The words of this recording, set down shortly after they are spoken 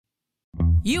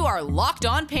You are Locked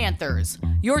On Panthers,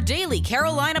 your daily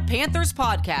Carolina Panthers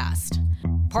podcast.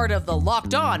 Part of the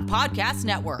Locked On Podcast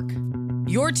Network.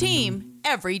 Your team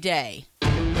every day.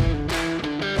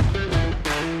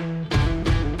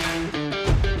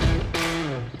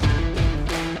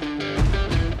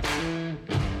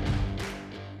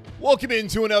 Welcome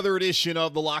into another edition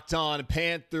of the Locked On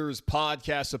Panthers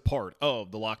podcast, a part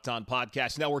of the Locked On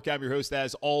Podcast Network. I'm your host,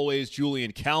 as always,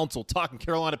 Julian Council, talking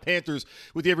Carolina Panthers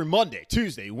with you every Monday,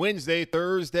 Tuesday, Wednesday,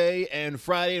 Thursday, and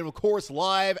Friday, and of course,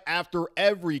 live after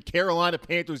every Carolina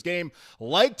Panthers game,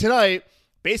 like tonight.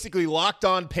 Basically, Locked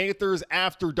On Panthers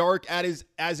After Dark as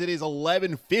it is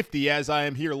 11:50 as I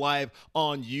am here live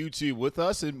on YouTube with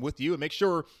us and with you. And make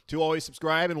sure to always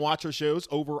subscribe and watch our shows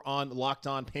over on Locked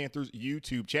On Panthers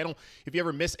YouTube channel. If you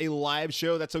ever miss a live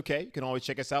show, that's okay. You can always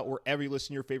check us out wherever you listen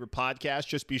to your favorite podcast.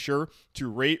 Just be sure to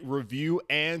rate, review,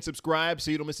 and subscribe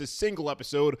so you don't miss a single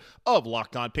episode of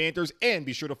Locked On Panthers. And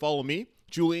be sure to follow me,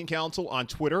 Julian Council, on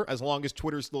Twitter, as long as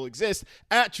Twitter still exists,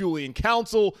 at Julian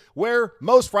Council, where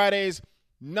most Fridays,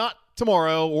 not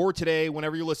tomorrow or today,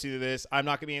 whenever you're listening to this, I'm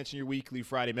not going to be answering your weekly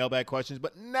Friday mailbag questions,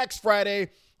 but next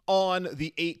Friday on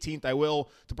the 18th, I will.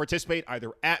 To participate,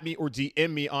 either at me or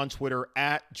DM me on Twitter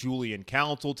at Julian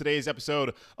Council. Today's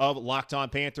episode of Locked On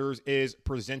Panthers is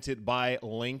presented by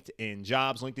LinkedIn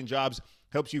Jobs. LinkedIn Jobs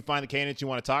helps you find the candidates you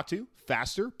want to talk to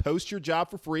faster. Post your job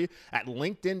for free at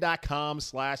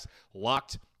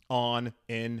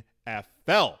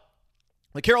linkedin.com/LockedOnNFL.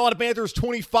 The Carolina Panthers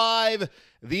 25,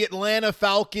 the Atlanta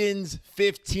Falcons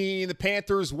 15. The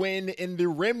Panthers win in the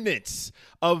remnants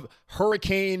of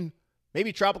Hurricane,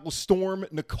 maybe Tropical Storm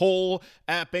Nicole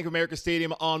at Bank of America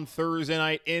Stadium on Thursday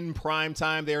night in prime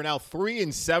time. They are now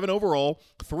 3-7 overall,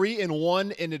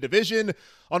 3-1 in the division.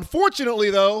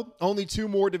 Unfortunately, though, only two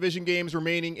more division games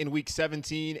remaining in week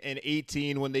 17 and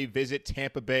 18 when they visit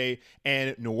Tampa Bay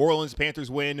and New Orleans.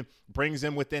 Panthers win brings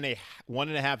them within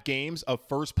 1.5 games of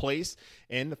first place.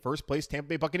 And the first place Tampa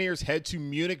Bay Buccaneers head to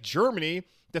Munich, Germany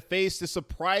to face the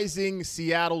surprising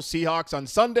Seattle Seahawks on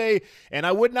Sunday. And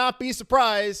I would not be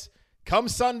surprised come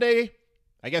Sunday,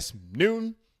 I guess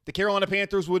noon, the Carolina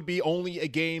Panthers would be only a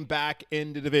game back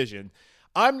in the division.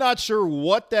 I'm not sure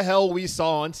what the hell we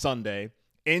saw on Sunday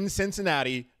in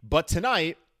Cincinnati, but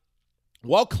tonight,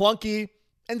 while clunky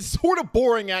and sort of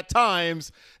boring at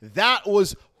times, that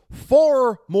was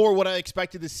far more what I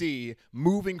expected to see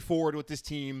moving forward with this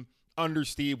team under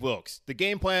Steve Wilks. The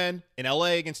game plan in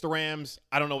LA against the Rams,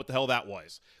 I don't know what the hell that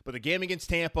was. But the game against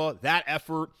Tampa, that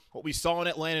effort, what we saw in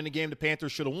Atlanta in a game the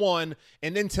Panthers should have won.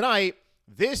 And then tonight,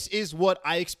 this is what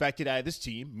I expected out of this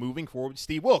team moving forward with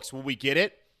Steve Wilks. Will we get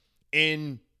it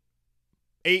in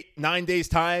 8-9 days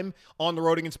time on the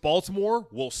road against Baltimore?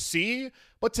 We'll see.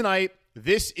 But tonight,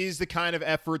 this is the kind of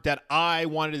effort that I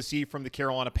wanted to see from the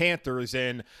Carolina Panthers.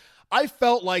 And I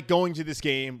felt like going to this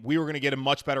game, we were going to get a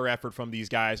much better effort from these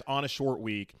guys on a short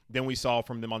week than we saw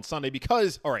from them on Sunday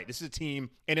because, all right, this is a team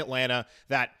in Atlanta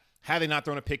that had they not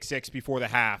thrown a pick six before the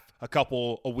half a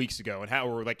couple of weeks ago,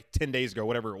 or like 10 days ago,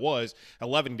 whatever it was,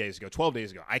 11 days ago, 12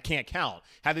 days ago, I can't count.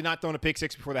 Had they not thrown a pick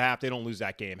six before the half, they don't lose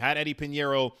that game. Had Eddie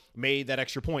Pinheiro made that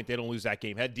extra point, they don't lose that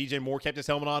game. Had DJ Moore kept his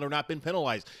helmet on or not been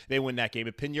penalized, they win that game.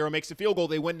 If Pinheiro makes a field goal,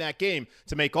 they win that game.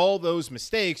 To make all those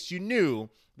mistakes, you knew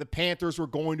the Panthers were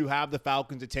going to have the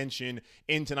Falcons' attention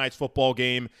in tonight's football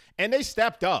game, and they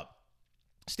stepped up.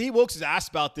 Steve Wilks is asked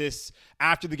about this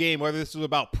after the game, whether this was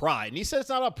about pride. And he said it's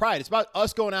not about pride. It's about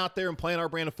us going out there and playing our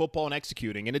brand of football and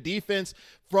executing. And the defense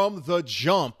from the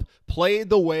jump played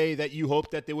the way that you hoped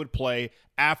that they would play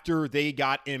after they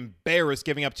got embarrassed,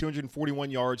 giving up 241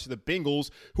 yards to the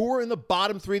Bengals, who were in the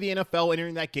bottom three of the NFL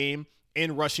entering that game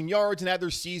in rushing yards and had their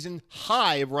season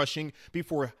high of rushing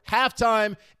before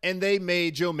halftime, and they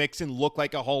made Joe Mixon look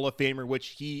like a Hall of Famer, which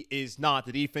he is not.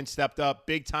 The defense stepped up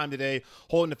big time today,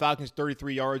 holding the Falcons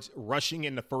 33 yards, rushing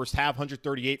in the first half,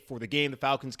 138 for the game. The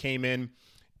Falcons came in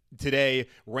today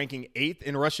ranking 8th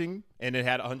in rushing, and it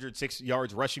had 106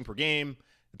 yards rushing per game.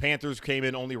 The Panthers came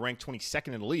in only ranked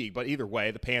 22nd in the league, but either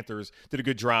way, the Panthers did a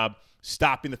good job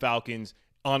stopping the Falcons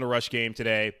on the rush game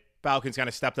today. Falcons kind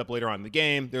of stepped up later on in the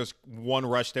game. There's one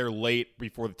rush there late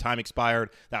before the time expired.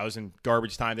 That was in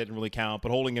garbage time. That didn't really count. But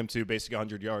holding him to basically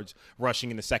 100 yards rushing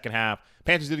in the second half,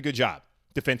 Panthers did a good job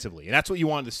defensively. And that's what you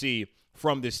wanted to see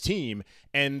from this team.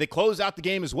 And they closed out the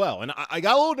game as well. And I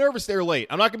got a little nervous there late.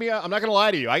 I'm not gonna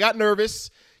lie to you. I got nervous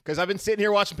because I've been sitting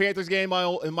here watching Panthers game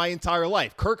in my entire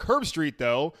life. Kirk Herbstreit,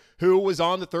 though, who was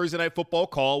on the Thursday Night Football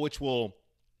call, which will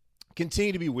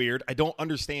continue to be weird. I don't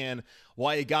understand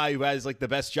why a guy who has like the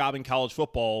best job in college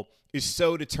football is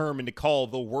so determined to call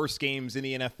the worst games in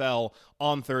the NFL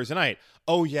on Thursday night.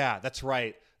 Oh yeah, that's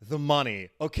right. the money.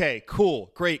 Okay,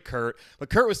 cool. Great, Kirk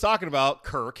was talking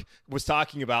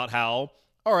about how,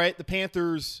 all right, the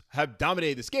Panthers have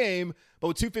dominated this game, but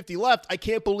with 2:50 left, I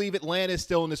can't believe Atlanta is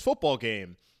still in this football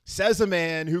game. Says a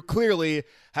man who clearly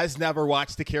has never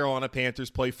watched the Carolina Panthers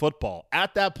play football.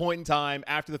 At that point in time,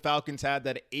 after the Falcons had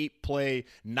that 8-play,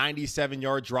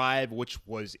 97-yard drive, which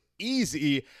was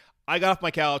easy, I got off my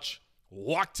couch,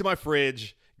 walked to my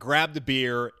fridge, grabbed a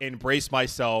beer, and braced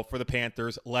myself for the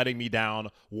Panthers letting me down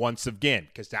once again,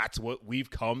 because that's what we've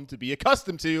come to be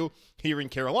accustomed to here in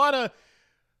Carolina.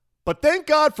 But thank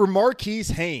God for Marquise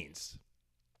Haynes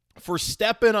for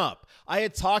stepping up. I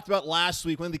had talked about last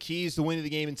week one of the keys to winning the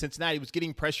game in Cincinnati was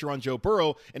getting pressure on Joe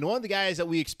Burrow, and one of the guys that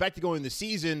we expect to go in the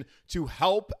season to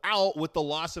help out with the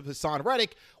loss of Hassan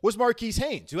Reddick was Marquise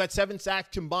Haynes, who had 7 sacks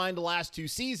combined the last 2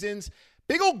 seasons.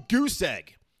 Big old goose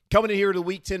egg coming in here to the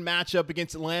Week 10 matchup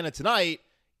against Atlanta tonight.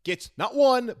 Gets not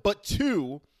 1, but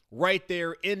 2 right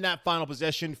there in that final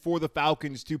possession for the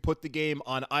Falcons to put the game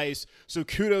on ice. So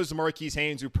kudos to Marquise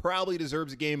Haynes, who probably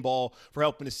deserves a game ball for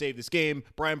helping to save this game.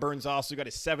 Brian Burns also got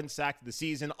his 7th sack of the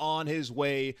season, on his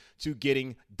way to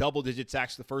getting double-digit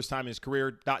sacks for the first time in his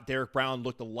career. Derek Brown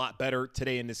looked a lot better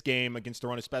today in this game against the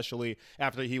run, especially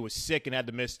after he was sick and had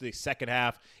to miss the second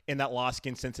half in that loss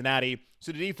against Cincinnati.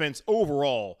 So the defense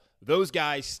overall, those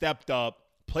guys stepped up,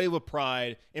 play with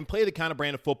pride, and play the kind of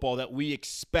brand of football that we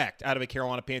expect out of a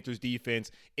Carolina Panthers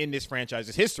defense in this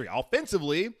franchise's history.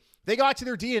 Offensively, they got to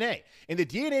their DNA. And the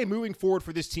DNA moving forward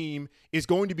for this team is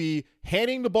going to be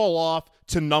handing the ball off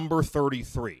to number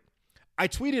 33. I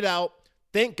tweeted out,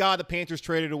 thank God the Panthers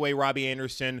traded away Robbie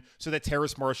Anderson so that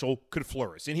Terrace Marshall could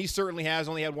flourish. And he certainly has,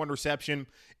 only had 1 reception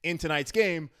in tonight's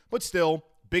game, but still,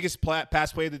 biggest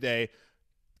pass play of the day.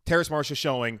 Terrace Marshall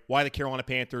showing why the Carolina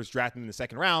Panthers drafted him in the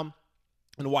second round,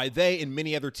 and why they and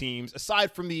many other teams,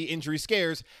 aside from the injury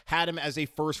scares, had him as a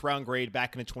first-round grade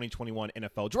back in the 2021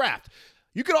 NFL Draft.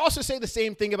 You could also say the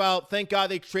same thing about, thank God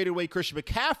they traded away Christian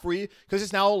McCaffrey, because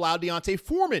it's now allowed D'Onta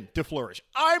Foreman to flourish.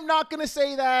 I'm not going to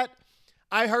say that.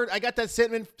 I got that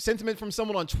sentiment from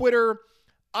someone on Twitter.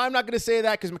 I'm not going to say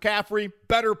that because McCaffrey,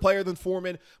 better player than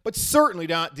Foreman, but certainly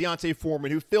D'Onta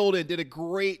Foreman, who filled in, did a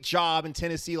great job in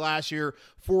Tennessee last year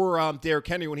for Derrick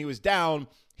Henry when he was down.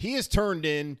 He has turned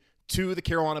in to the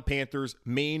Carolina Panthers'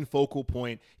 main focal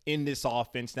point in this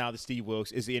offense now that Steve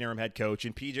Wilks is the interim head coach,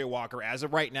 and P.J. Walker, as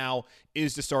of right now,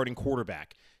 is the starting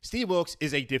quarterback. Steve Wilks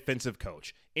is a defensive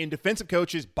coach, and defensive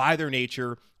coaches, by their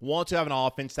nature, want to have an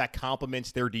offense that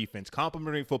complements their defense,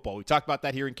 complementary football. We talked about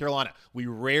that here in Carolina. We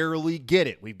rarely get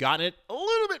it. We've gotten it a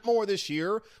little bit more this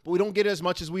year, but we don't get it as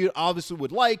much as we obviously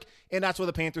would like, and that's why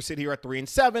the Panthers sit here at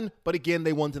 3-7, but again,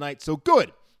 they won tonight, so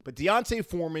good. But D'Onta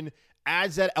Foreman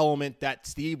adds that element that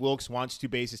Steve Wilks wants to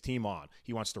base his team on.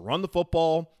 He wants to run the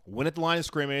football, win at the line of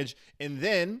scrimmage, and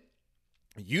then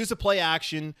use the play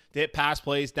action to hit pass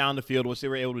plays down the field, which they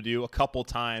were able to do a couple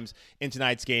times in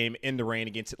tonight's game in the rain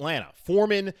against Atlanta.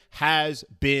 Foreman has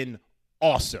been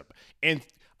awesome. And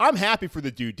I'm happy for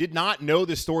the dude. Did not know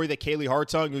the story that Kaylee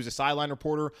Hartung, who's a sideline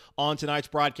reporter on tonight's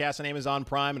broadcast on Amazon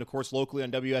Prime and, of course, locally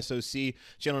on WSOC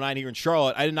Channel 9 here in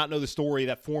Charlotte. I did not know the story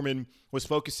that Foreman was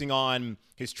focusing on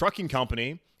his trucking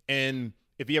company, and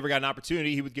if he ever got an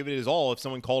opportunity, he would give it his all if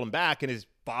someone called him back, and his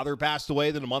father passed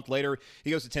away. Then a month later, he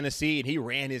goes to Tennessee, and he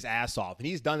ran his ass off. And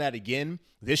he's done that again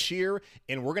this year,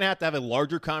 and we're going to have a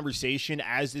larger conversation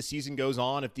as this season goes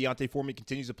on if D'Onta Foreman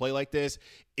continues to play like this.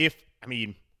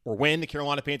 Or when the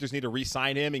Carolina Panthers need to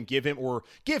re-sign him and give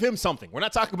him something. We're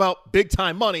not talking about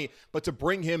big-time money, but to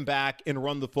bring him back and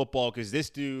run the football, because this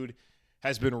dude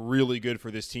has been really good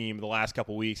for this team the last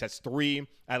couple weeks. That's 3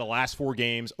 out of the last 4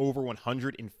 games, over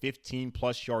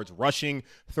 115-plus yards rushing,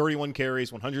 31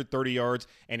 carries, 130 yards,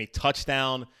 and a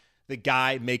touchdown. The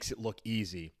guy makes it look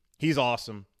easy. He's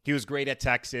awesome. He was great at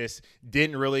Texas.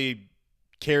 Didn't really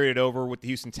carried it over with the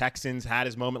Houston Texans, had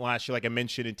his moment last year, like I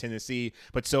mentioned, in Tennessee.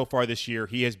 But so far this year,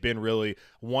 he has been really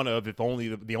one of, if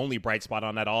only the only bright spot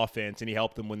on that offense, and he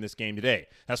helped them win this game today.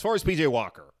 As far as P.J.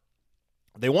 Walker,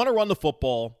 they want to run the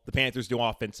football, the Panthers do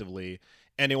offensively,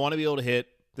 and they want to be able to hit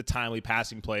the timely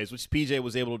passing plays, which P.J.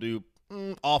 was able to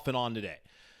do off and on today.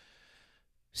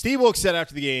 Steve Wilks said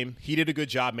after the game he did a good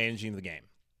job managing the game.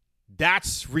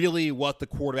 That's really what the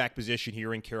quarterback position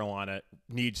here in Carolina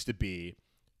needs to be,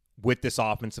 with this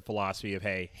offensive philosophy of,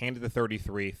 hey, hand it to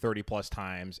 33, 30-plus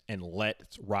times, and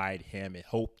let's ride him and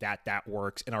hope that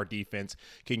works and our defense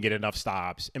can get enough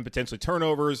stops and potentially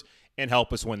turnovers and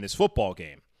help us win this football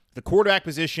game. The quarterback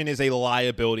position is a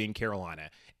liability in Carolina.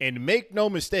 And make no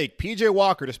mistake, P.J.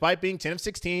 Walker, despite being 10 of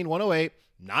 16, 108,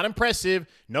 not impressive,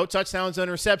 no touchdowns, no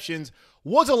interceptions,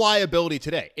 was a liability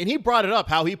today. And he brought it up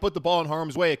how he put the ball in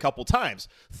harm's way a couple times.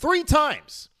 3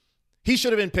 times. He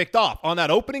should have been picked off. On that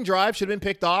opening drive, should have been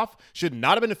picked off. Should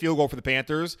not have been a field goal for the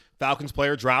Panthers. Falcons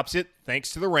player drops it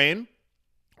thanks to the rain.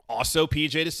 Also,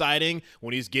 PJ deciding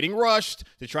when he's getting rushed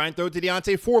to try and throw it to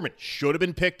D'Onta Foreman. Should have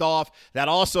been picked off. That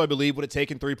also, I believe, would have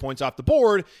taken 3 points off the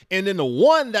board. And then the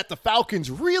one that the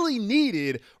Falcons really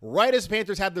needed right as the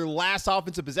Panthers had their last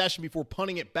offensive possession before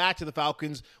punting it back to the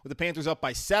Falcons with the Panthers up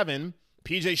by 7.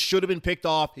 PJ should have been picked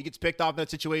off. He gets picked off in that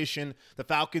situation. The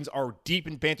Falcons are deep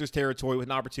in Panthers territory with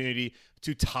an opportunity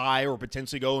to tie or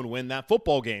potentially go and win that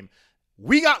football game.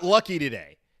 We got lucky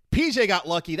today. PJ got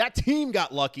lucky. That team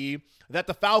got lucky that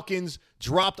the Falcons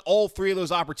dropped all 3 of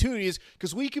those opportunities,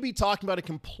 because we could be talking about a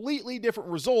completely different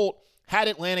result had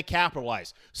Atlanta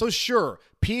capitalized. So sure,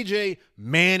 PJ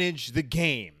managed the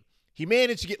game. He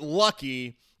managed to get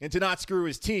lucky and to not screw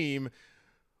his team,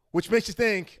 which makes you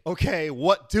think, okay,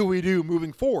 what do we do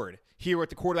moving forward here at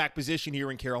the quarterback position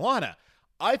here in Carolina?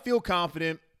 I feel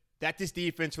confident that this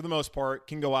defense, for the most part,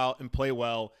 can go out and play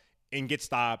well and get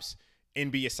stops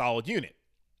and be a solid unit.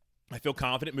 I feel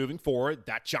confident moving forward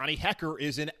that Johnny Hekker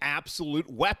is an absolute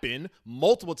weapon.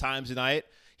 Multiple times tonight,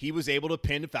 he was able to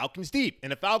pin the Falcons deep.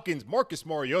 And the Falcons, Marcus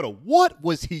Mariota, what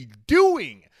was he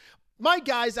doing? My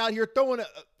guy's out here throwing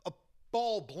a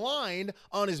ball blind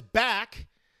on his back.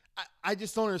 I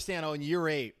just don't understand how in year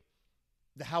 8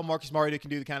 how Marcus Mariota can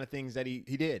do the kind of things that he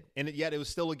did. And yet it was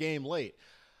still a game late.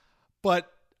 But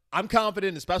I'm confident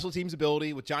in the special teams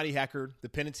ability with Johnny Hekker, the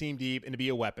pin a team deep, and to be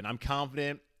a weapon. I'm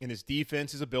confident in his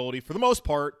defense's ability, for the most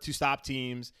part, to stop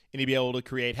teams and to be able to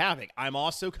create havoc. I'm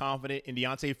also confident in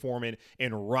D'Onta Foreman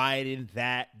and riding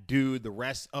that dude the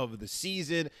rest of the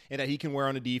season and that he can wear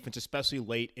on the defense, especially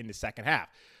late in the second half.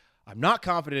 I'm not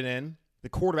confident in the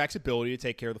quarterback's ability to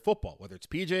take care of the football, whether it's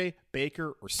PJ,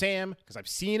 Baker, or Sam, because I've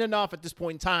seen enough at this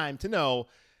point in time to know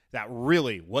that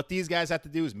really what these guys have to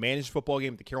do is manage the football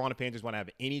game if the Carolina Panthers want to have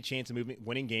any chance of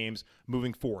winning games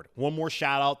moving forward. One more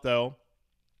shout out, though.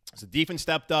 So defense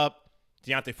stepped up.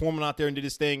 D'Onta Foreman out there and did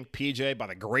his thing. PJ, by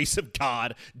the grace of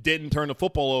God, didn't turn the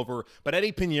football over. But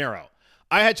Eddie Piñeiro,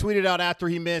 I had tweeted out after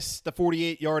he missed the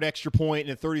 48-yard extra point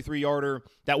and a 33-yarder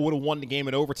that would have won the game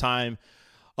in overtime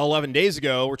 11 days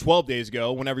ago or 12 days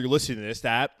ago, whenever you're listening to this,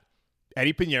 that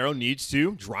Eddie Piñeiro needs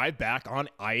to drive back on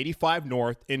I-85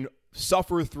 North and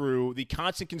suffer through the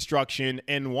constant construction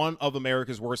and one of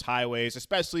America's worst highways,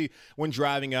 especially when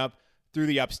driving up through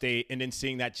the upstate and then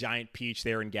seeing that giant peach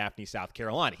there in Gaffney, South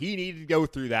Carolina. He needed to go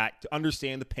through that to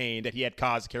understand the pain that he had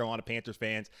caused Carolina Panthers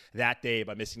fans that day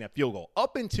by missing that field goal.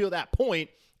 Up until that point,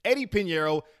 Eddie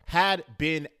Piñeiro had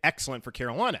been excellent for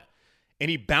Carolina. And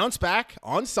he bounced back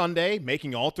on Sunday,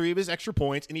 making all 3 of his extra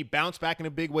points, and he bounced back in a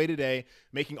big way today,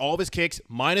 making all of his kicks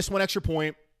minus 1 extra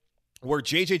point, where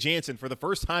J.J. Jansen, for the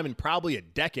first time in probably a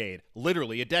decade,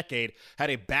 literally a decade, had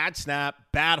a bad snap,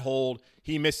 bad hold.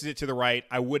 He misses it to the right.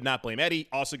 I would not blame Eddie.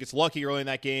 Also gets lucky early in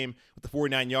that game with the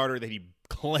 49-yarder that he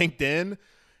clanked in.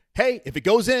 Hey, if it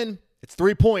goes in, it's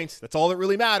 3 points. That's all that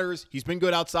really matters. He's been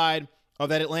good outside of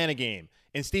that Atlanta game.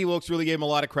 And Steve Wilkes really gave him a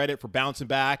lot of credit for bouncing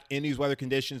back in these weather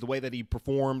conditions, the way that he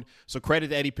performed. So credit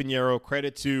to Eddie Piñeiro,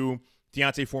 credit to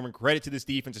D'Onta Foreman, credit to this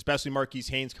defense, especially Marquise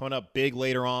Haynes coming up big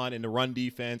later on in the run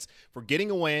defense, for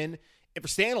getting a win and for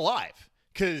staying alive.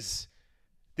 Because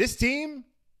this team,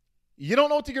 you don't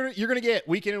know what you're going to get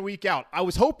week in and week out. I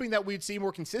was hoping that we'd see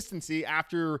more consistency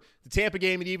after the Tampa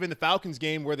game and even the Falcons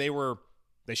game where they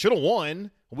should have won.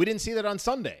 We didn't see that on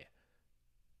Sunday.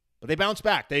 But they bounced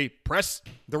back. They pressed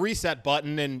the reset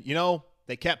button and,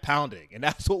 they kept pounding. And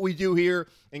that's what we do here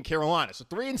in Carolina. So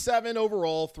 3-7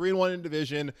 overall, 3-1 in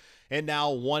division, and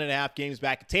now 1.5 games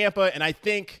back at Tampa. And I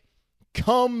think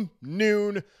come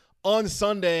noon on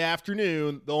Sunday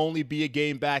afternoon, there'll only be a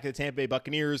game back at the Tampa Bay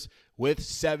Buccaneers with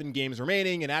 7 games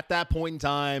remaining. And at that point in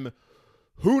time,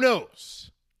 who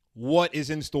knows what is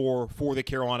in store for the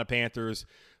Carolina Panthers?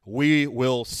 We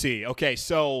will see. Okay,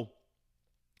 so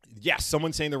yes,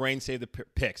 someone's saying the rain saved the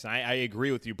picks. And I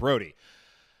agree with you, Brody.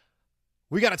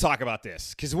 We got to talk about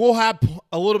this because we'll have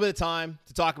a little bit of time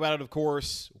to talk about it, of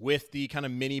course, with the kind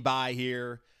of mini bye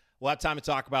here. We'll have time to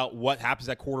talk about what happens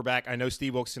at quarterback. I know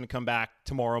Steve Wilkes is going to come back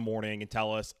tomorrow morning and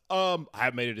tell us, I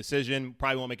haven't made a decision.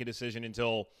 Probably won't make a decision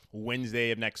until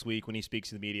Wednesday of next week when he speaks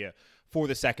to the media for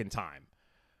the second time.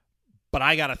 But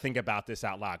I got to think about this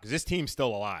out loud because this team's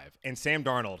still alive. And Sam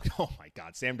Darnold, oh my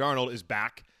God, Sam Darnold is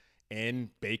back and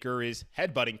Baker is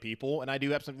headbutting people. And I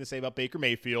do have something to say about Baker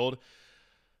Mayfield.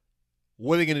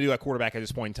 What are they going to do at quarterback at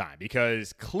this point in time?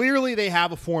 Because clearly they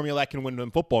have a formula that can win them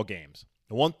football games.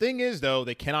 The one thing is, though,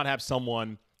 they cannot have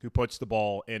someone who puts the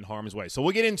ball in harm's way. So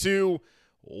we'll get into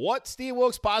what Steve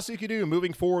Wilks possibly could do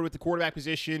moving forward with the quarterback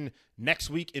position next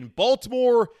week in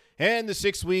Baltimore and the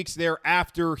 6 weeks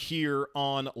thereafter here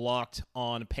on Locked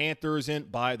On Panthers.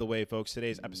 And by the way, folks,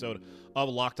 today's episode of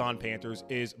Locked On Panthers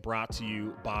is brought to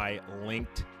you by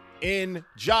LinkedIn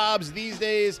Jobs. These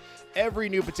days, every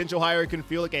new potential hire can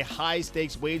feel like a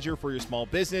high-stakes wager for your small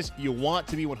business. You want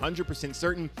to be 100%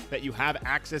 certain that you have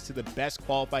access to the best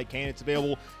qualified candidates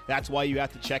available. That's why you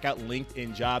have to check out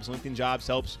LinkedIn Jobs. LinkedIn Jobs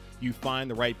helps you find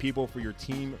the right people for your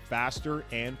team faster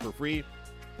and for free.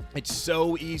 It's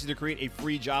so easy to create a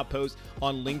free job post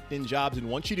on LinkedIn Jobs. And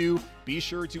once you do, be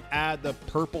sure to add the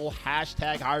purple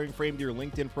hashtag hiring frame to your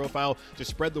LinkedIn profile to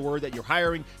spread the word that you're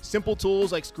hiring. Simple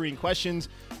tools like screening questions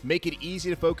make it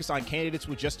easy to focus on candidates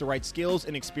with just the right skills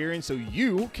and experience so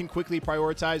you can quickly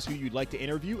prioritize who you'd like to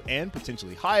interview and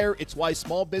potentially hire. It's why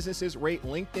small businesses rate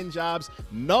LinkedIn Jobs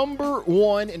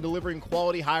 #1 in delivering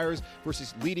quality hires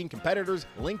versus leading competitors.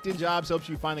 LinkedIn Jobs helps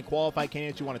you find the qualified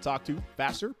candidates you want to talk to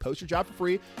faster. Post your job for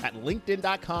free at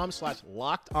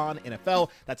linkedin.com/lockedonnfl.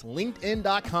 That's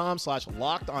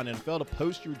linkedin.com/lockedonnfl to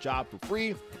post your job for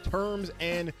free. Terms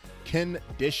and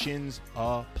conditions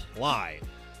apply.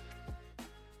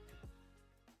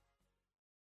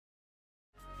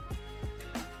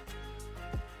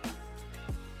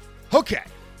 Okay.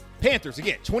 Panthers,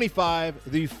 again,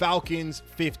 25. The Falcons,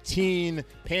 15.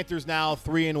 Panthers now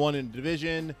 3-1 in the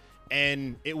division.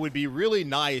 And it would be really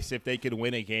nice if they could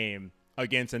win a game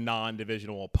against a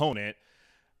non-divisional opponent.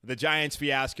 The Giants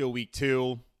fiasco week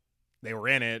 2, they were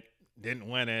in it, didn't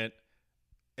win it.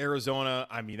 Arizona,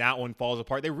 I mean, that one falls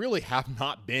apart. They really have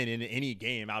not been in any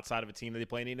game outside of a team that they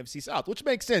play in the NFC South, which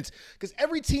makes sense because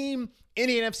every team in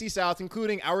the NFC South,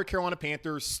 including our Carolina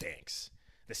Panthers, stinks.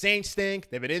 The Saints stink.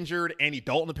 They've been injured. Andy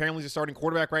Dalton apparently is a starting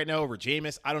quarterback right now over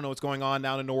Jameis. I don't know what's going on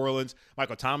down in New Orleans.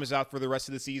 Michael Thomas out for the rest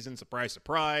of the season. Surprise,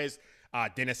 surprise.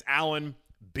 Dennis Allen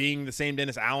being the same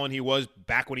Dennis Allen he was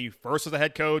back when he first was the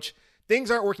head coach.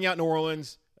 Things aren't working out in New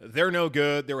Orleans. They're no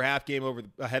good. They were half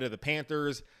game ahead of the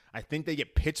Panthers. I think they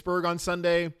get Pittsburgh on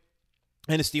Sunday.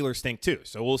 And the Steelers stink too.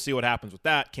 So we'll see what happens with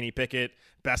that. Kenny Pickett,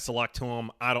 best of luck to him.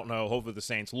 I don't know. Hopefully the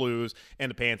Saints lose. And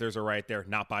the Panthers are right there,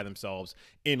 not by themselves,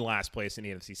 in last place in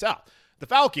the NFC South. The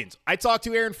Falcons. I talked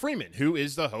to Aaron Freeman, who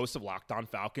is the host of Locked On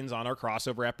Falcons, on our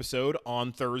crossover episode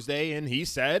on Thursday. And he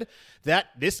said that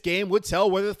this game would tell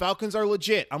whether the Falcons are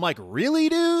legit. I'm like, really,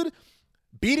 dude?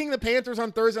 Beating the Panthers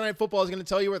on Thursday Night Football is going to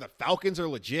tell you where the Falcons are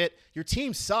legit? Your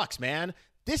team sucks, man.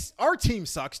 Our team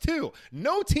sucks too.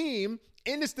 No team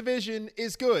in this division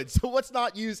is good. So let's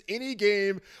not use any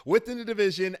game within the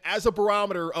division as a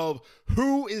barometer of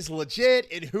who is legit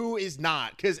and who is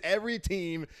not, because every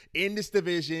team in this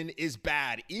division is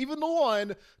bad. Even the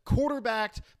one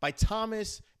quarterbacked by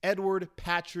Thomas Edward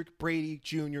Patrick Brady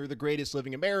Jr., the greatest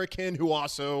living American, who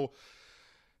also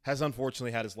has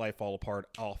unfortunately had his life fall apart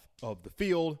off of the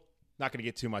field. Not going to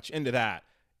get too much into that.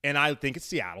 And I think it's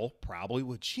Seattle, probably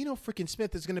with Geno freaking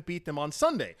Smith, is going to beat them on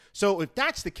Sunday. So if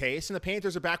that's the case and the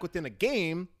Panthers are back within a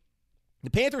game, the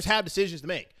Panthers have decisions to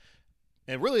make.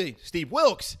 And really, Steve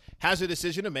Wilks has a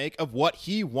decision to make of what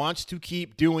he wants to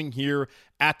keep doing here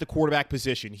at the quarterback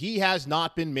position. He has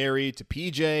not been married to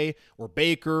PJ or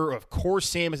Baker. Of course,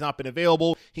 Sam has not been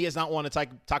available. He has not wanted to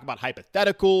talk about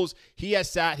hypotheticals. He has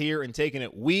sat here and taken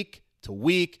it week to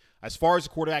week as far as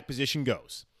the quarterback position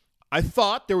goes. I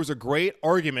thought there was a great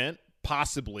argument,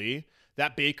 possibly,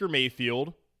 that Baker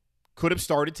Mayfield could have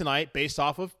started tonight based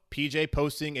off of PJ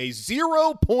posting a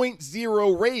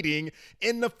 0.0 rating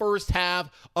in the first half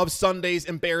of Sunday's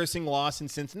embarrassing loss in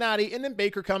Cincinnati, and then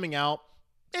Baker coming out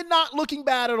and not looking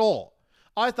bad at all.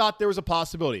 I thought there was a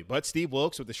possibility, but Steve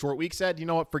Wilks with the short week said, you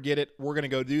know what, forget it. We're going to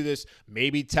go do this.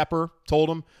 Maybe Tepper told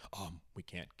him, we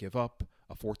can't give up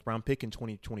a fourth-round pick in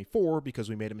 2024 because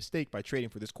we made a mistake by trading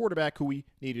for this quarterback who we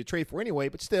needed to trade for anyway,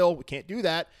 but still, we can't do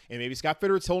that. And maybe Scott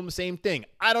Fitterer told him the same thing.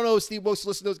 I don't know if Steve Wilks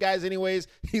listens to those guys anyways.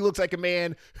 He looks like a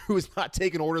man who is not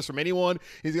taking orders from anyone.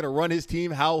 He's going to run his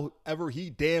team however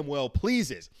he damn well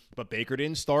pleases. But Baker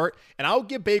didn't start, and I'll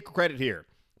give Baker credit here.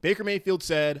 Baker Mayfield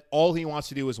said all he wants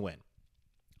to do is win.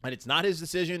 And it's not his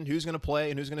decision who's going to play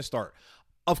and who's going to start.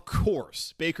 Of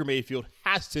course, Baker Mayfield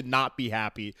has to not be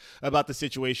happy about the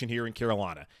situation here in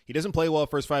Carolina. He doesn't play well the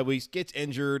first 5 weeks, gets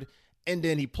injured, and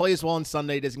then he plays well on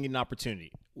Sunday, doesn't get an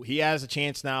opportunity. He has a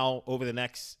chance now over the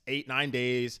next 8-9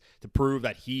 days to prove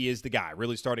that he is the guy,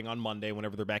 really starting on Monday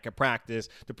whenever they're back at practice,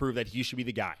 to prove that he should be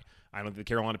the guy. I don't think the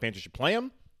Carolina Panthers should play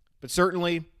him, but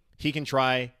certainly he can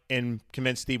try and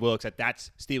convince Steve Wilks that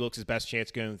that's Steve Wilks' best chance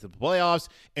going into the playoffs.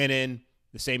 And in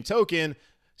the same token,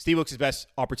 Steve Wilks' best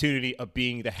opportunity of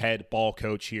being the head ball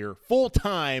coach here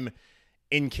full-time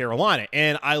in Carolina.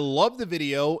 And I love the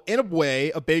video in a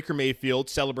way of Baker Mayfield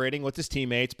celebrating with his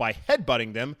teammates by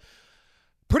headbutting them.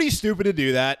 Pretty stupid to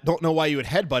do that. Don't know why you would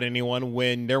headbutt anyone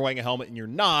when they're wearing a helmet and you're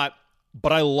not,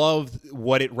 but I loved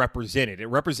what it represented. It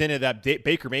represented that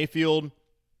Baker Mayfield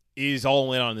is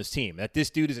all in on this team, that this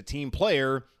dude is a team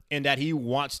player and that he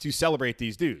wants to celebrate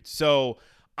these dudes. So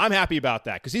I'm happy about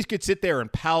that because he could sit there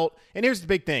and pout. And here's the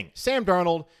big thing. Sam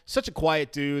Darnold, such a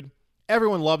quiet dude.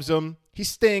 Everyone loves him. He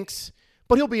stinks,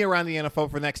 but he'll be around the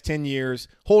NFL for the next 10 years,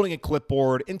 holding a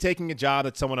clipboard and taking a job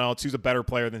that someone else who's a better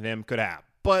player than him could have.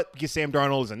 But because Sam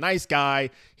Darnold is a nice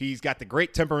guy, he's got the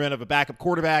great temperament of a backup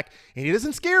quarterback, and he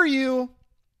doesn't scare you,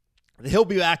 he'll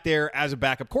be back there as a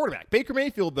backup quarterback. Baker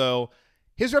Mayfield, though,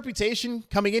 his reputation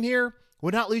coming in here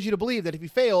would not lead you to believe that if he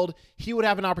failed, he would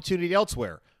have an opportunity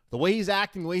elsewhere. The way he's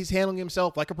acting, the way he's handling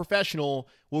himself like a professional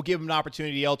will give him an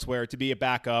opportunity elsewhere to be a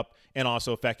backup and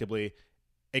also effectively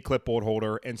a clipboard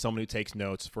holder and someone who takes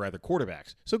notes for other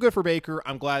quarterbacks. So good for Baker.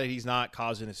 I'm glad that he's not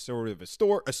causing a sort of a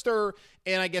stir.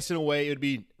 And I guess in a way it would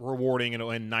be rewarding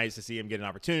and nice to see him get an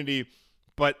opportunity.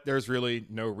 But there's really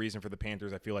no reason for the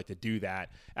Panthers, I feel like, to do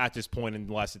that at this point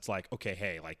unless it's like, okay,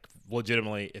 hey, like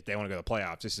legitimately, if they want to go to the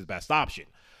playoffs, this is the best option.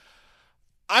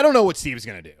 I don't know what Steve's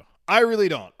going to do. I really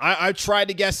don't. I tried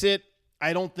to guess it.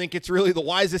 I don't think it's really the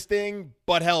wisest thing,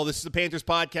 but hell, this is the Panthers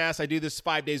podcast. I do this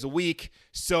 5 days a week.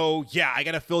 So yeah, I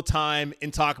got to fill time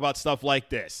and talk about stuff like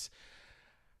this.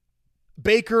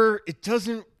 Baker, it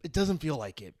doesn't feel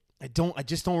like it. I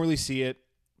just don't really see it.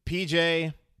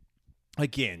 PJ,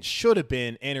 again, should have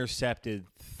been intercepted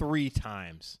 3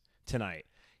 times tonight.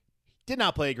 Did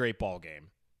not play a great ball game.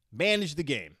 Managed the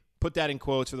game. Put that in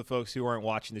quotes for the folks who aren't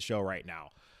watching the show right now.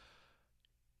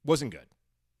 Wasn't good.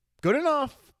 Good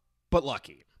enough, but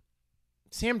lucky.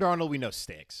 Sam Darnold, we know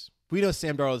stinks. We know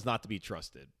Sam Darnold is not to be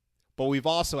trusted. But we've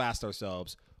also asked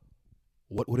ourselves,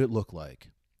 what would it look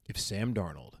like if Sam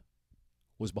Darnold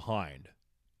was behind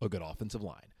a good offensive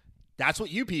line? That's what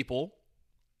you people,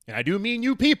 and I do mean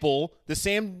you people, the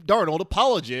Sam Darnold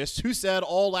apologists who said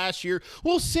all last year,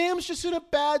 well, Sam's just in a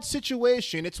bad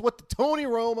situation. It's what the Tony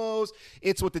Romos,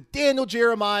 it's what the Daniel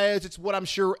Jeremiahs, it's what I'm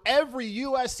sure every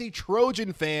USC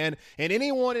Trojan fan and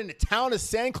anyone in the town of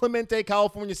San Clemente,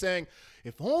 California saying,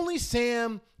 if only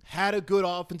Sam had a good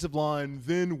offensive line,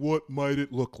 then what might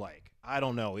it look like? I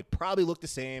don't know. It probably looked the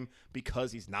same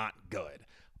because he's not good.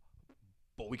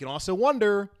 But we can also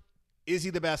wonder, is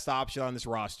he the best option on this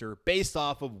roster based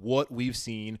off of what we've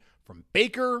seen from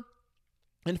Baker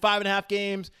in 5.5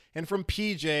 games and from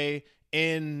PJ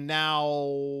in now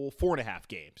 4.5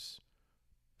 games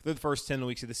for the first 10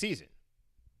 weeks of the season?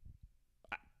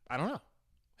 I don't know.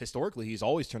 Historically, he's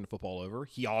always turned the football over.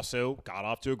 He also got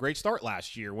off to a great start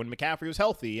last year when McCaffrey was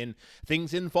healthy and things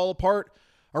didn't fall apart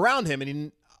around him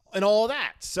and all of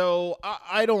that. So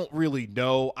I don't really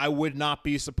know. I would not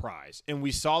be surprised. And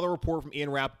we saw the report from Ian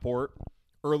Rappaport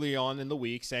early on in the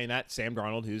week saying that Sam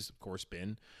Darnold, who's, of course,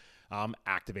 been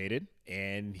activated,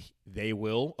 and they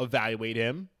will evaluate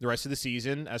him the rest of the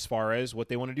season as far as what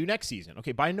they want to do next season.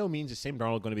 Okay, by no means is Sam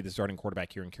Darnold going to be the starting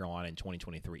quarterback here in Carolina in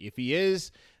 2023. If he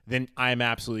is, then I'm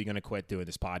absolutely going to quit doing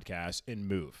this podcast and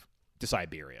move to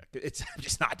Siberia. I'm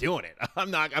just not doing it.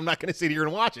 I'm not going to sit here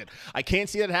and watch it. I can't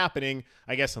see that happening,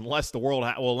 I guess, unless the world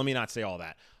well, let me not say all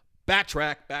that.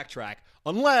 Backtrack.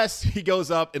 Unless he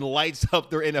goes up and lights up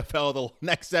their NFL the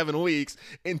next 7 weeks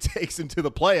and takes them to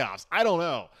the playoffs. I don't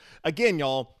know. Again,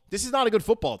 y'all, this is not a good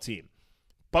football team.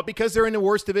 But because they're in the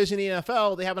worst division in the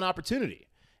NFL, they have an opportunity.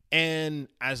 And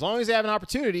as long as they have an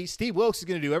opportunity, Steve Wilkes is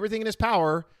going to do everything in his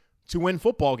power to win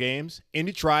football games and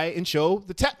to try and show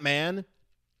the Tep Man,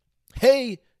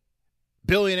 hey,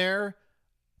 billionaire,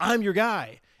 I'm your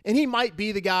guy. And he might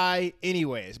be the guy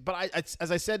anyways. But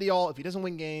as I said to y'all, if he doesn't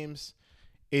win games,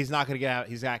 he's not going to get out.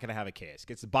 He's not going to have a case.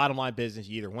 It's the bottom line business.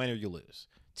 You either win or you lose.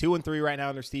 2-3 right now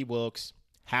under Steve Wilkes.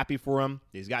 Happy for him.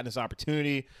 He's gotten this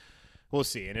opportunity. We'll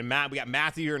see. And then we got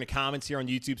Matthew here in the comments here on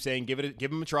YouTube saying, give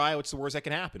him a try. What's the worst that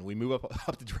can happen? We move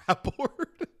up the draft board.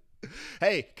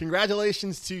 Hey,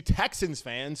 congratulations to Texans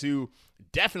fans who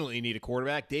definitely need a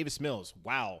quarterback. Davis Mills.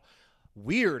 Wow.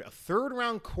 Weird. A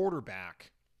third-round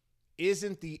quarterback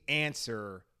isn't the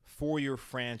answer for your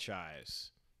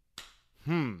franchise.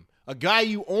 A guy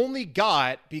you only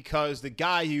got because the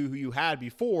guy who you had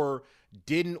before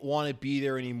didn't want to be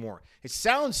there anymore. It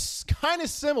sounds kind of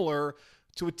similar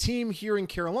to a team here in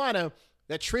Carolina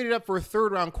that traded up for a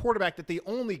third-round quarterback that they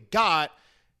only got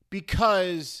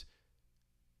because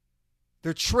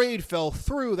their trade fell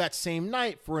through that same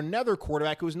night for another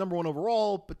quarterback who was number 1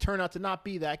 overall but turned out to not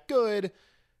be that good,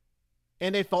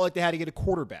 and they felt like they had to get a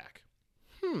quarterback.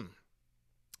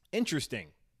 Interesting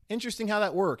how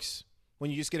that works. when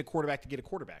you just get a quarterback to get a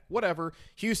quarterback. Whatever.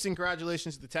 Houston,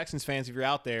 congratulations to the Texans fans if you're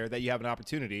out there that you have an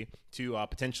opportunity to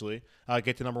potentially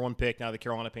get the number 1 pick. Now the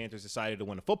Carolina Panthers decided to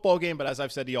win a football game, but as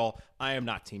I've said to y'all, I am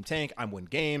not Team Tank. I'm win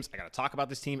games. I got to talk about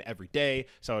this team every day,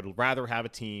 so I'd rather have a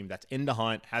team that's in the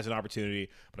hunt, has an opportunity,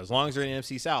 but as long as they're in the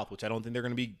NFC South, which I don't think they're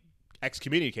going to be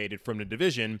excommunicated from the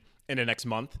division in the next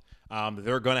month,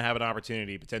 they're going to have an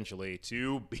opportunity potentially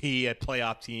to be a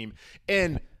playoff team.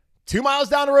 And 2 miles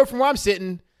down the road from where I'm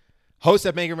sitting, host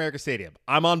at Bank of America Stadium.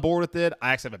 I'm on board with it.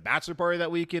 I actually have a bachelor party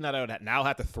that weekend that I would now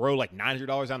have to throw like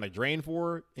 $900 down the drain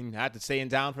for and have to stay in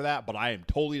town for that, but I am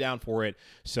totally down for it.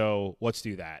 So let's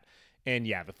do that. And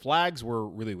yeah, the flags were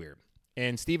really weird.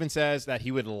 And Steven says that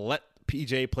he would let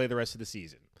PJ play the rest of the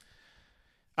season.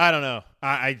 I don't know.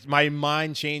 My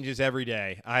mind changes every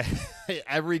day.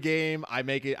 Every game I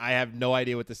make it, I have no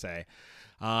idea what to say.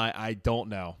 I don't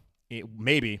know.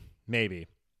 Maybe.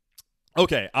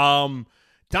 Okay.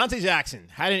 Dante Jackson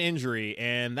had an injury,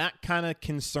 and that kind of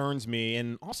concerns me.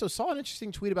 And also saw an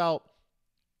interesting tweet about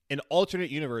an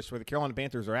alternate universe where the Carolina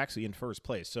Panthers are actually in first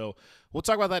place. So we'll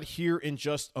talk about that here in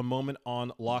just a moment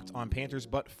on Locked on Panthers.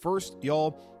 But first,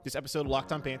 y'all, this episode of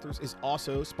Locked on Panthers is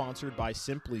also sponsored by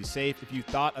Simply Safe. If you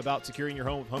thought about securing your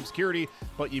home with home security,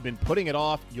 but you've been putting it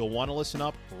off, you'll want to listen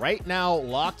up. Right now,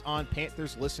 Locked on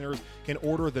Panthers listeners can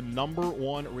order the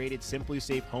 #1 rated Simply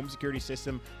Safe home security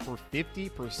system for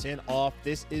 50% off.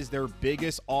 This is their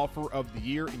biggest offer of the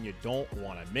year, and you don't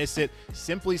want to miss it.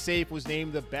 Simply Safe was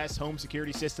named the best home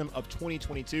security system of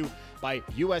 2022 by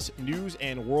U.S. News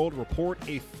and World Report,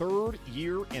 a 3rd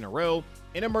year in a row.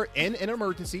 In an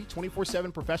emergency,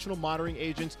 24/7 professional monitoring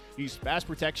agents use fast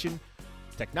protection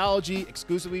technology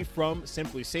exclusively from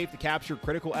Simply Safe to capture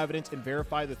critical evidence and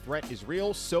verify the threat is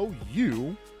real so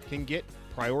you can get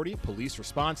priority police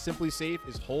response. Simply Safe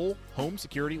is whole home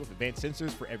security with advanced sensors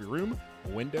for every room,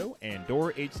 window, and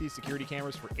door, HD security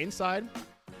cameras for inside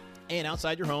and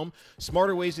outside your home,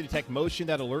 smarter ways to detect motion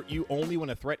that alert you only when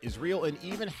a threat is real, and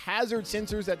even hazard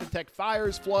sensors that detect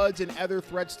fires, floods, and other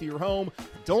threats to your home.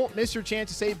 Don't miss your chance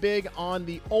to save big on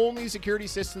the only security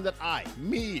system that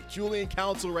Julian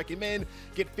Council, recommend.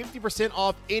 Get 50%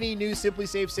 off any new Simply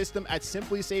Safe system at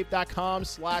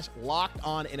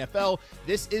simplysafe.com/lockedonnfl.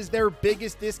 This is their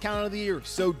biggest discount of the year,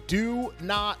 so do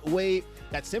not wait.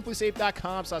 That's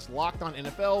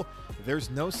simplysafe.com/lockedonnfl. There's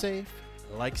no safe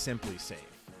like Simply Safe.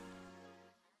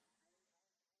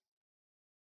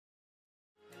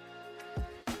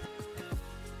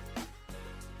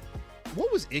 What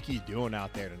was Icky doing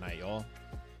out there tonight, y'all?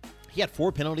 He had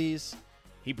 4 penalties.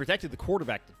 He protected the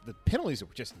quarterback. The penalties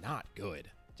were just not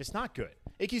good. Just not good.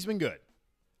 Icky's been good.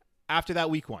 After that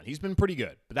week 1, he's been pretty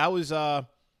good. But that was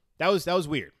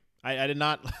weird. I did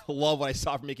not love what I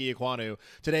saw from Icky Ekwonu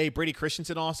today. Brady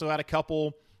Christensen also had a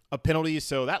couple of penalties.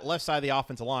 So that left side of the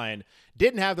offensive line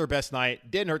didn't have their best night.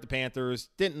 Didn't hurt the Panthers.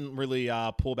 Didn't really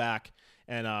pull back,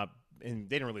 and they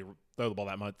didn't really throw the ball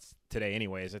that much today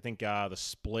anyways. I think the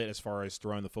split as far as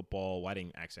throwing the football, I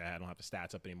don't have the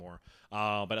stats up anymore.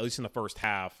 But at least in the first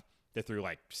half, they threw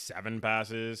like 7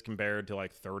 passes compared to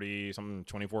like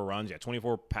 24 runs. Yeah,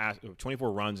 24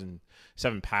 runs and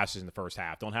 7 passes in the first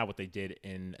half. Don't have what they did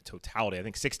in totality. I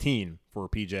think 16 for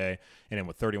PJ, and then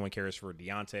with 31 carries for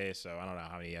Deontay. So I don't know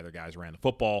how many other guys ran the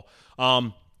football.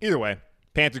 Either way,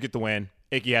 Panthers get the win.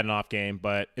 Icky had an off game,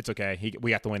 but it's okay.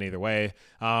 We got the win either way.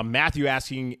 Matthew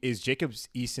asking, is Jacob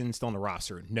Eason still on the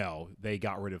roster? No, they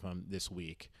got rid of him this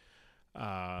week.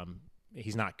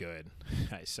 He's not good.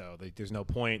 So there's no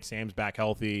point. Sam's back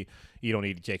healthy. You don't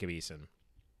need Jacob Eason.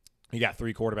 You got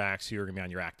 3 quarterbacks who are going to be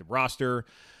on your active roster.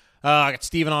 I got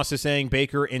Steven also saying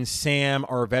Baker and Sam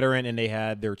are a veteran and they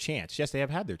had their chance. Yes, they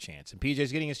have had their chance. And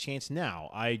PJ's getting his chance now.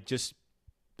 I'm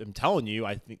telling you,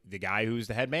 I think the guy who's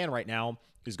the head man right now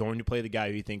is going to play the guy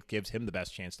who you think gives him the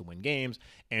best chance to win games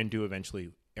and to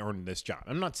eventually earn this job.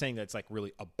 I'm not saying that it's like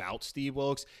really about Steve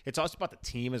Wilkes. It's also about the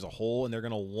team as a whole, and they're going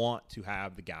to want to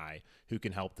have the guy who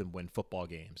can help them win football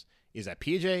games. Is that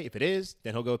PJ? If it is,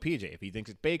 then he'll go with PJ. If he thinks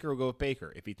it's Baker, he'll go with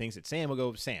Baker. If he thinks it's Sam, he'll go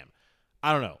with Sam.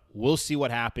 I don't know. We'll see what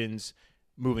happens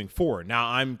moving forward. Now,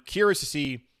 I'm curious to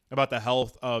see about the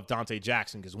health of Dante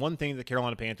Jackson, because one thing the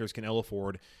Carolina Panthers can ill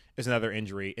afford is another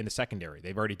injury in the secondary.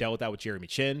 They've already dealt with that with Jeremy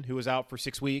Chin, who was out for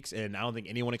 6 weeks, and I don't think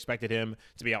anyone expected him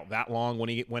to be out that long when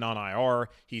he went on IR.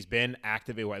 He's been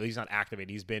activated, well, at least not activated.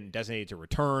 He's been designated to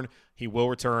return. He will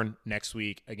return next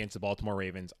week against the Baltimore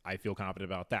Ravens. I feel confident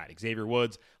about that. Xavier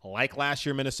Woods, like last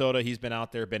year in Minnesota, he's been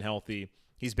out there, been healthy.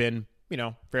 He's been,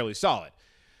 fairly solid.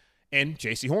 And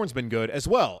J.C. Horn's been good as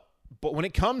well. But when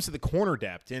it comes to the corner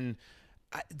depth, and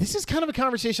this is kind of a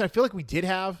conversation I feel like we did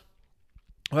have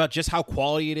about just how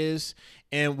quality it is.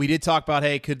 And we did talk about,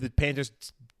 hey, could the Panthers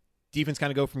defense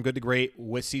kind of go from good to great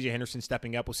with C.J. Henderson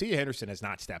stepping up. Well, C.J. Henderson has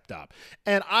not stepped up.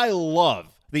 And I love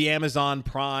the Amazon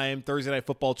Prime Thursday Night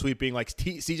Football tweet being like,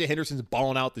 C.J. Henderson's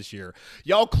balling out this year.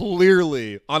 Y'all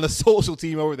clearly on the social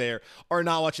team over there are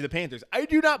not watching the Panthers. I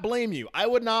do not blame you. I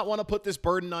would not want to put this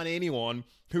burden on anyone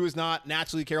who is not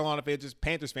naturally Carolina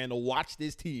Panthers fan to watch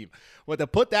this team. But to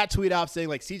put that tweet out saying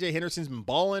like C.J. Henderson's been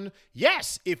balling,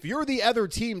 yes, if you're the other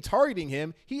team targeting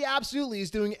him, he absolutely is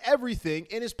doing everything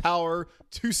in his power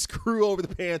to screw over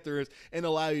the Panthers and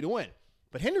allow you to win.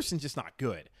 But Henderson's just not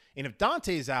good. And if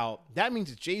Dante's out, that means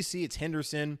it's JC, it's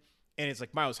Henderson, and it's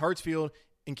like Miles Hartsfield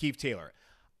and Keith Taylor.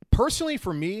 Personally,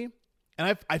 for me,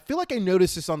 and I feel like I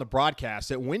noticed this on the broadcast,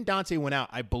 that when Dante went out,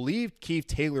 I believe Keith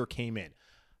Taylor came in.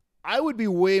 I would be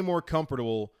way more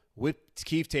comfortable with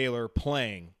Keith Taylor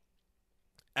playing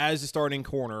as the starting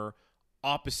corner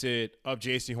opposite of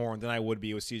J.C. Horn than I would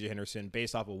be with C.J. Henderson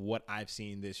based off of what I've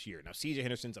seen this year. Now, C.J.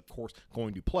 Henderson's, of course,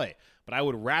 going to play, but I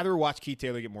would rather watch Keith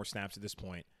Taylor get more snaps at this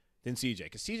point than C.J.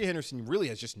 because C.J. Henderson really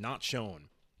has just not shown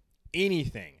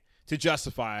anything to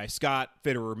justify Scott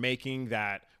Fitterer making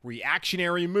that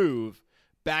reactionary move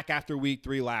back after week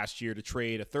 3 last year to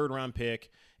trade a third-round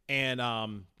pick and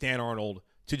Dan Arnold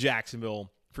to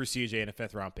Jacksonville for CJ and a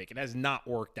 5th-round pick. It has not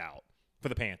worked out for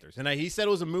the Panthers. And he said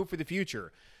it was a move for the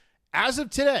future. As of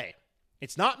today,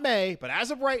 it's not May, but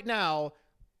as of right now,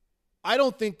 I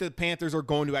don't think the Panthers are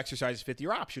going to exercise a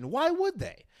 5th-year option. Why would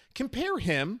they? Compare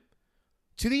him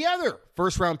to the other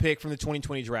first-round pick from the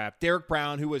 2020 draft, Derek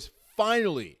Brown, who was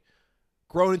finally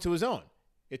grown into his own.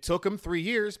 It took him 3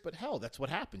 years, but hell, that's what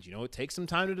happens. You know, it takes some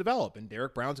time to develop. And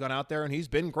Derek Brown's gone out there, and he's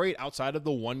been great outside of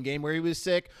the one game where he was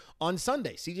sick on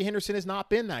Sunday. C.J. Henderson has not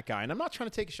been that guy. And I'm not trying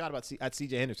to take a shot at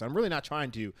C.J. Henderson. I'm really not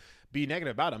trying to be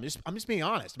negative about him. I'm just being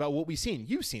honest about what we've seen.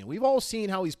 You've seen it. We've all seen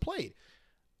how he's played.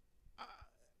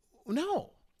 No.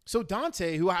 So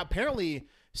Dante, who apparently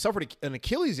suffered an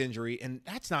Achilles injury, and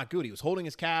that's not good. He was holding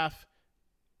his calf.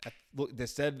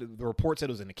 The report said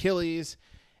it was an Achilles.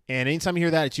 And anytime you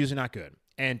hear that, it's usually not good.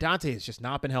 And Dante has just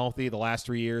not been healthy the last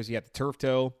 3 years. He had the turf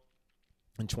toe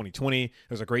in 2020.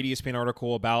 There's a great ESPN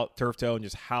article about turf toe and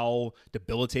just how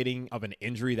debilitating of an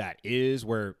injury that is,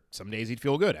 where some days he'd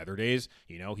feel good. Other days,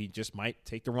 you know, he just might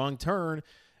take the wrong turn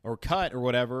or cut or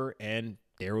whatever, and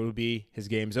there would be his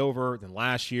game's over. Then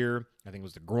last year, I think it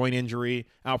was the groin injury,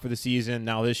 out for the season.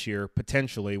 Now this year,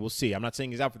 potentially, we'll see. I'm not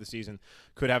saying he's out for the season.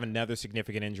 Could have another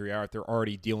significant injury out. They're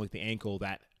already dealing with the ankle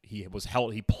that he was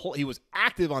held. He was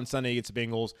active on Sunday against the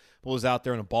Bengals, but was out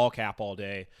there in a ball cap all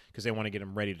day because they want to get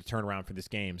him ready to turn around for this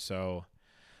game. So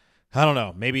I don't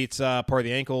know. Maybe it's part of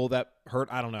the ankle that hurt.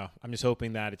 I don't know. I'm just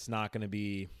hoping that it's not going to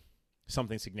be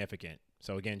something significant.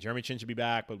 So again, Jeremy Chin should be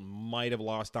back, but might have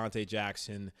lost Dante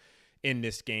Jackson in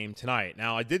this game tonight.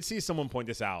 Now, I did see someone point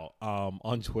this out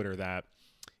on Twitter that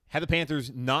had the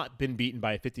Panthers not been beaten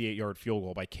by a 58-yard field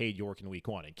goal by Cade York in week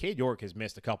 1, and Cade York has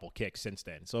missed a couple kicks since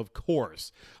then. So, of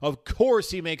course,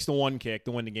 he makes the one kick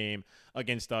to win the game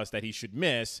against us that he should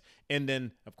miss. And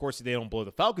then, of course, if they don't blow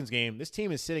the Falcons game, this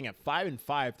team is sitting at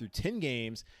 5-5 through 10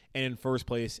 games and in first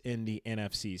place in the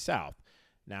NFC South.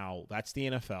 Now, that's the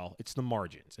NFL. It's the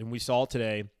margins. And we saw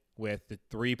today with the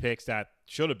 3 picks that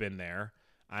should have been there.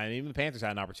 And even the Panthers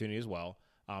had an opportunity as well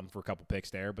for a couple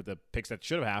picks there. But the picks that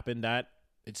should have happened, that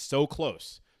it's so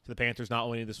close to the Panthers not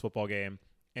winning this football game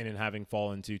and in having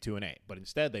fallen to 2-8. But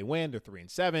instead, they win. They're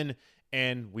 3-7,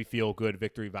 and we feel good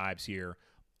victory vibes here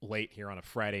late here on a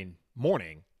Friday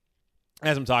morning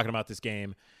as I'm talking about this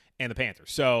game and the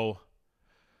Panthers. So,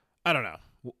 I don't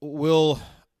know.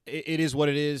 It is what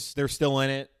it is. They're still in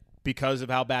it because of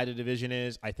how bad the division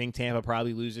is. I think Tampa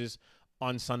probably loses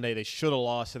on Sunday. They should have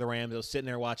lost to the Rams. I was sitting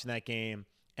there watching that game,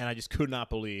 and I just could not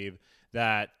believe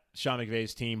that Sean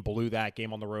McVay's team blew that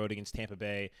game on the road against Tampa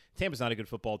Bay. Tampa's not a good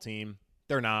football team.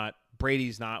 They're not.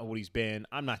 Brady's not what he's been.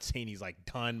 I'm not saying he's like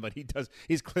done, but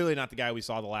he's clearly not the guy we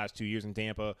saw the last 2 years in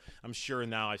Tampa. I'm sure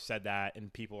now I've said that,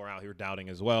 and people are out here doubting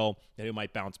as well that he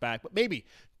might bounce back. But maybe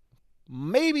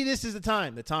this is the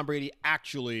time that Tom Brady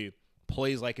actually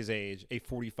plays like his age, a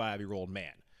 45-year-old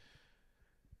man.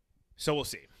 So we'll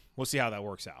see. We'll see how that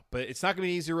works out. But it's not going to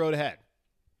be an easy road ahead.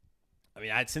 I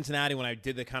mean, I had Cincinnati when I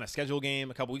did the kind of schedule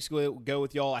game a couple weeks ago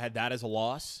with y'all. I had that as a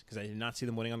loss because I did not see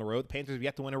them winning on the road. The Panthers have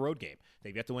yet to win a road game.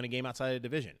 They've yet to win a game outside of the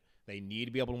division. They need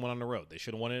to be able to win on the road. They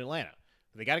should have won in Atlanta.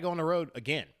 But they got to go on the road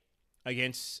again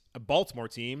against a Baltimore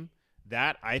team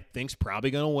that I think's probably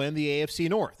going to win the AFC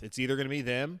North. It's either going to be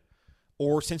them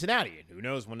or Cincinnati. And who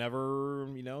knows, whenever,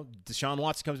 Deshaun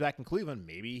Watson comes back in Cleveland,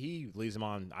 maybe he leaves them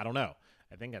on, I don't know.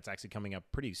 I think that's actually coming up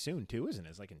pretty soon too, isn't it?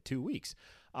 It's like in 2 weeks.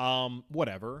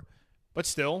 Whatever. But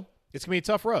still, it's going to be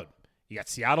a tough road. You got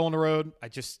Seattle on the road.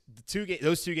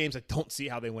 Those two games, I don't see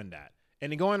how they win that. And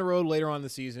then go on the road later on in the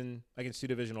season against two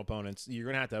divisional opponents,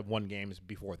 you're going to have won games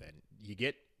before then. You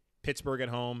get Pittsburgh at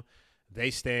home.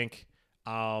 They stink.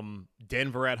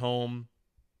 Denver at home.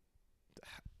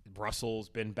 Russell's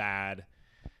been bad.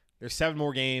 There's 7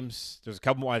 more games. There's a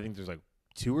couple more. I think there's like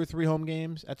 2 or 3 home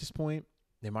games at this point.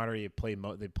 They might already have played.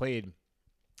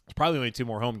 There's probably only 2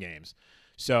 more home games.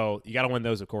 So you got to win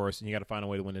those, of course, and you got to find a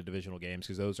way to win the divisional games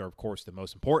because those are, of course, the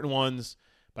most important ones.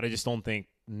 But I just don't think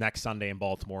next Sunday in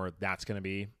Baltimore that's going to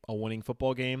be a winning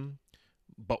football game.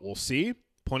 But we'll see.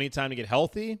 Plenty of time to get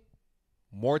healthy.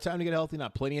 More time to get healthy,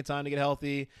 not plenty of time to get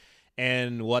healthy.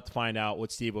 And we'll have to find out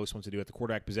what Steve Wilks wants to do at the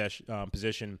quarterback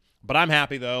position. But I'm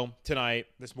happy, though, tonight,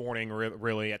 this morning,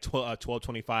 really, at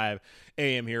 12:25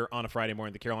 a.m. here on a Friday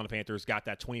morning, the Carolina Panthers got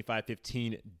that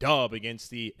 25-15 dub against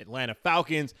the Atlanta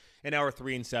Falcons, and now we're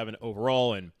 3-7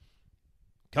 overall. And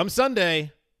come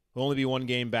Sunday, we'll only be 1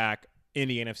 game back in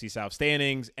the NFC South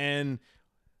standings, and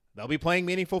they'll be playing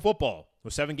meaningful football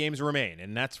with 7 games remain,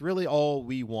 and that's really all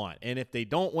we want. And if they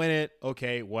don't win it,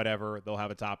 okay, whatever. They'll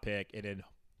have a top pick, and then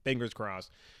fingers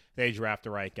crossed, they draft the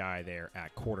right guy there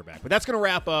at quarterback. But that's going to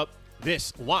wrap up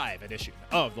this live edition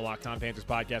of the Locked On Panthers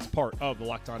podcast, part of the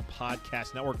Locked On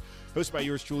Podcast Network, hosted by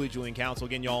yours truly, Julian Council.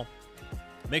 Again, y'all,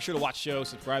 make sure to watch the show,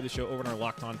 subscribe to the show over on our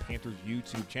Locked On Panthers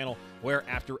YouTube channel, where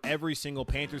after every single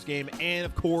Panthers game and,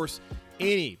 of course,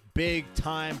 any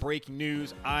big-time breaking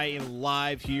news, I am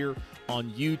live here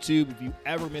on YouTube. If you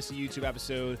ever miss a YouTube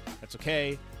episode, that's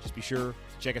okay. Just be sure to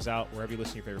check us out wherever you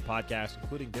listen to your favorite podcast,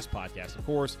 including this podcast, of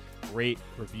course. Rate,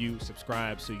 review,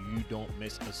 subscribe so you don't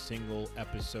miss a single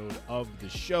episode of the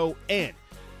show. And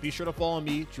be sure to follow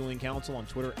me, Julian Council, on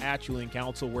Twitter at Julian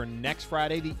Council, where next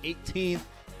Friday, the 18th,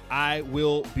 I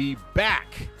will be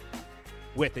back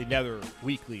with another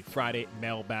weekly Friday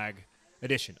mailbag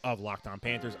edition of Locked On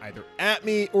Panthers. Either at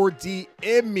me or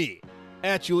DM me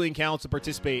at Julian Council.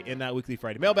 Participate in that weekly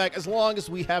Friday mailbag as long as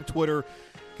we have Twitter,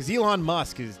 because Elon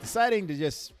Musk is deciding to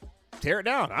just tear it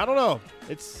down. I don't know.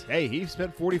 He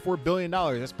spent $44 billion.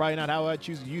 That's probably not how I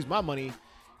choose to use my money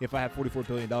if I have $44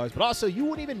 billion. But also, you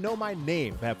wouldn't even know my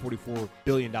name if I had $44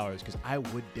 billion because I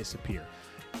would disappear.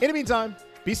 In the meantime,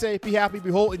 be safe, be happy, be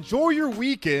whole. Enjoy your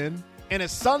weekend and a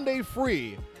Sunday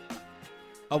free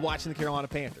of watching the Carolina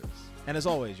Panthers. And as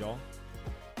always, y'all,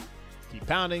 keep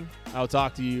pounding. I'll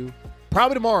talk to you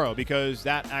probably tomorrow because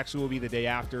that actually will be the day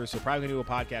after. So probably going to do a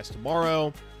podcast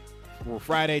tomorrow or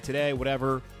Friday, today,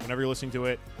 whatever. Whenever you're listening to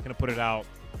it, I'm going to put it out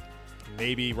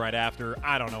maybe right after.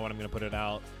 I don't know when I'm going to put it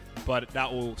out, but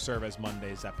that will serve as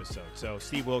Monday's episode. So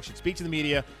Steve Wilks should speak to the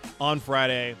media on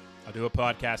Friday. I'll do a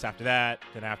podcast after that.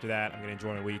 Then after that, I'm going to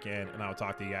enjoy my weekend, and I'll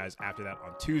talk to you guys after that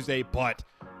on Tuesday. But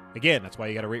again, that's why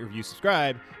you got to rate, review,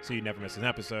 subscribe so you never miss an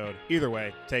episode. Either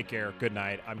way, take care. Good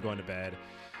night. I'm going to bed.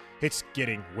 It's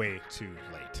getting way too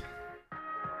late.